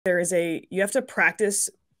You have to practice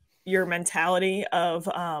your mentality of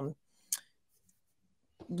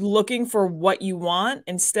looking for what you want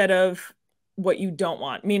instead of what you don't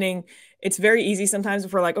want. Meaning, it's very easy sometimes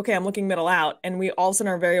if we're like, okay, I'm looking middle out, and we all of a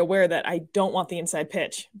sudden are very aware that I don't want the inside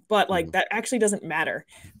pitch. But like that actually doesn't matter.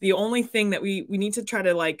 The only thing that we need to try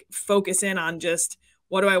to like focus in on just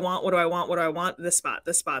what do I want? What do I want? What do I want? This spot,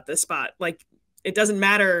 this spot, this spot. Like it doesn't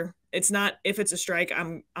matter. It's not if it's a strike,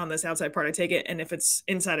 I'm on this outside part, I take it, and if it's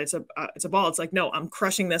inside, it's a ball. It's like no, I'm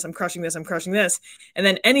crushing this, I'm crushing this, I'm crushing this, and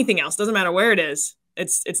then anything else doesn't matter where it is.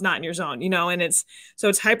 It's not in your zone, you know, and it's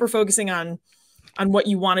hyper focusing on what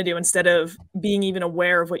you want to do instead of being even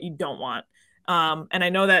aware of what you don't want. And I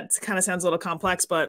know that kind of sounds a little complex, but